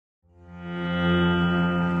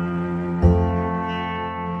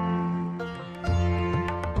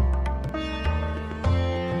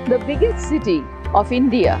the biggest city of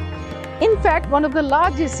India. In fact, one of the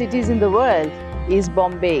largest cities in the world is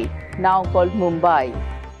Bombay, now called Mumbai.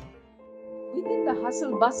 Within the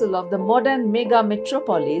hustle bustle of the modern mega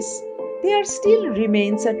metropolis, there still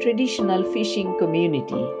remains a traditional fishing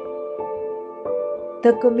community.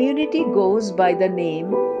 The community goes by the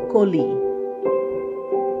name Koli.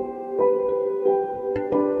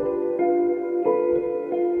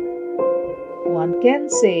 One can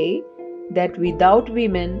say that without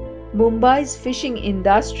women, Mumbai's fishing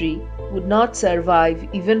industry would not survive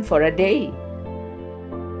even for a day.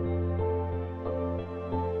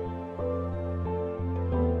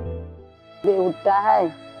 उठता है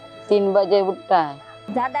 3 बजे उठता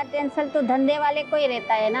है। ज्यादा tension तो धंधे वाले को ही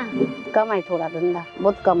रहता है ना। कम है थोड़ा धंधा,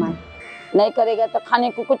 बहुत कम है। नहीं करेगा तो खाने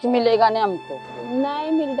को कुछ मिलेगा नहीं हमको।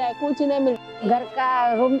 नहीं मिलता है, कुछ नहीं मिलता। घर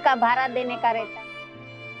का रूम का भाड़ा देने का रहता है।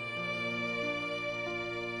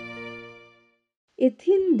 A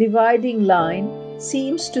thin dividing line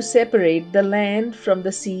seems to separate the land from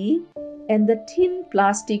the sea and the thin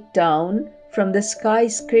plastic town from the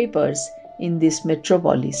skyscrapers in this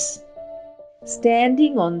metropolis.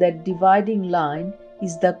 Standing on that dividing line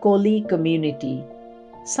is the Koli community.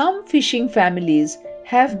 Some fishing families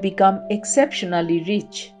have become exceptionally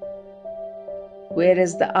rich,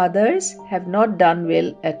 whereas the others have not done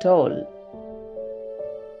well at all.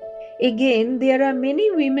 Again, there are many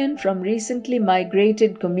women from recently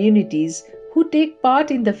migrated communities who take part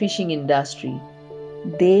in the fishing industry.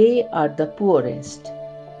 They are the poorest.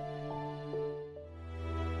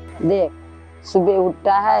 देख, सुबह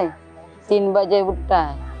उठता है 3 बजे उठता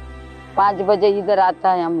है, 5 बजे इधर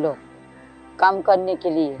आता है हम लोग काम करने के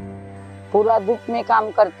लिए। पूरा धूप में काम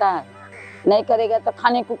करता है, नहीं करेगा तो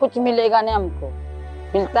खाने को कुछ मिलेगा नहीं हमको।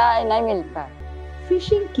 मिलता है नहीं मिलता है।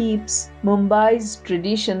 Fishing keeps Mumbai's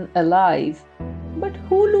tradition alive, but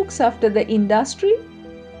who looks after the industry?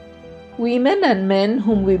 Women and men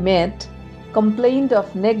whom we met complained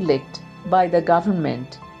of neglect by the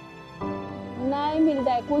government. नहीं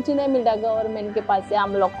मिलता है, कुछ नहीं मिलता गवर्नमेंट के पास से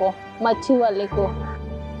हम लोग को, मच्छी वाले को।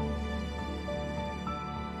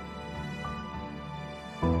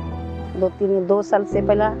 2 साल से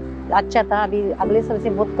पहला अच्छा था, अभी अगले साल से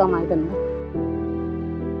बहुत कम है धंधा।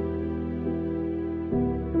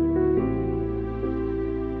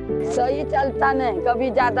 सही चलता नहीं, कभी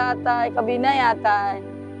ज्यादा आता है कभी नहीं आता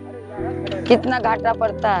है। कितना घाटा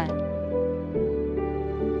पड़ता है।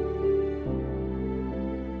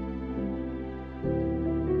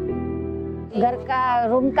 घर का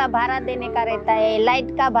रूम का भाड़ा देने का रहता है,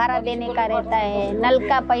 लाइट का भाड़ा देने का रहता है, नल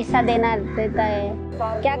का पैसा देना रहता है।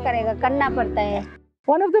 क्या करेगा, करना पड़ता है।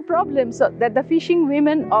 One of the problems that the fishing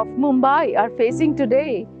women of Mumbai are facing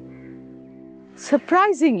today,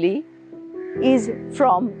 surprisingly, is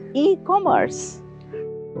from e-commerce.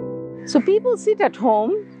 So people sit at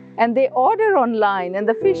home and they order online and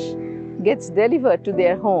the fish gets delivered to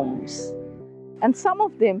their homes. And some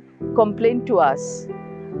of them complain to us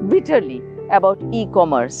bitterly about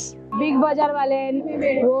e-commerce. Big बाजार वाले,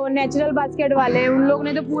 वो natural basket वाले, उन लोग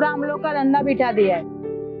ने तो पूरा हम लोग का धंधा बिठा दिया है।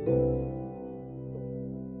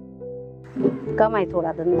 कम है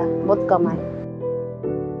थोड़ा धंधा, बहुत कम है।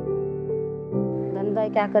 धंधा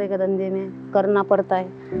क्या करेगा, धंधे में करना पड़ता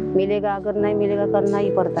है। मिलेगा अगर नहीं मिलेगा करना ही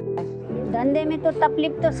पड़ता है। धंधे में तो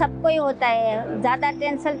तकलीफ तो सबको ही होता है, ज्यादा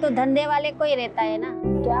टेंशन तो धंधे वाले को ही रहता है ना।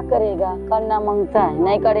 क्या करेगा, करना मांगता है,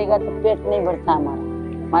 नहीं करेगा तो पेट नहीं भरता हमारा।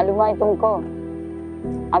 मालूम है तुमको,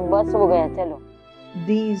 अब बस हो गया, चलो।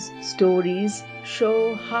 These stories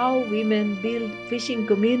show how women build fishing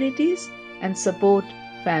communities and support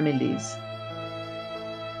families.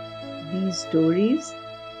 These stories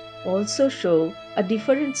also show a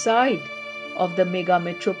different side of the mega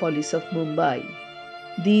metropolis of Mumbai.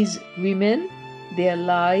 These women, their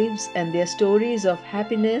lives and their stories of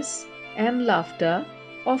happiness and laughter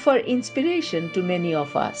offer inspiration to many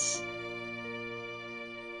of us.